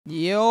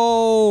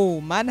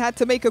Yo, man had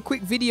to make a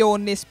quick video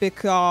on this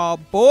because,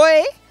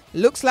 boy,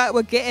 looks like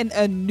we're getting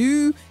a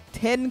new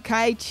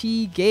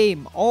Tenkaichi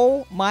game.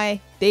 Oh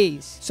my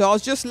days. So I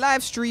was just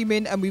live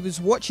streaming and we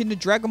was watching the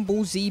Dragon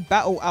Ball Z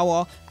Battle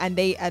Hour and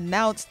they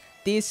announced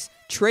this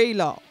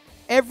trailer.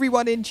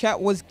 Everyone in chat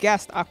was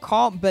gassed. I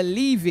can't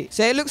believe it.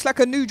 So it looks like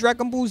a new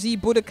Dragon Ball Z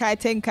Budokai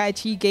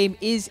Tenkaichi game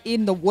is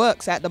in the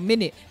works at the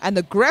minute. And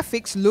the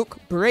graphics look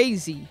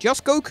brazy.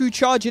 Just Goku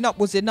charging up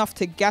was enough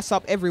to gas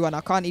up everyone.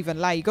 I can't even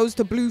lie. He goes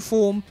to blue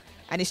form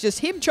and it's just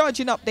him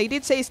charging up. They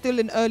did say it's still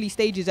in early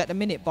stages at the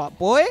minute. But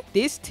boy,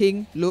 this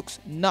thing looks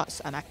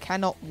nuts and I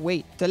cannot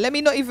wait. So let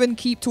me not even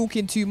keep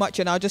talking too much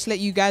and I'll just let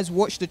you guys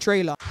watch the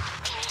trailer.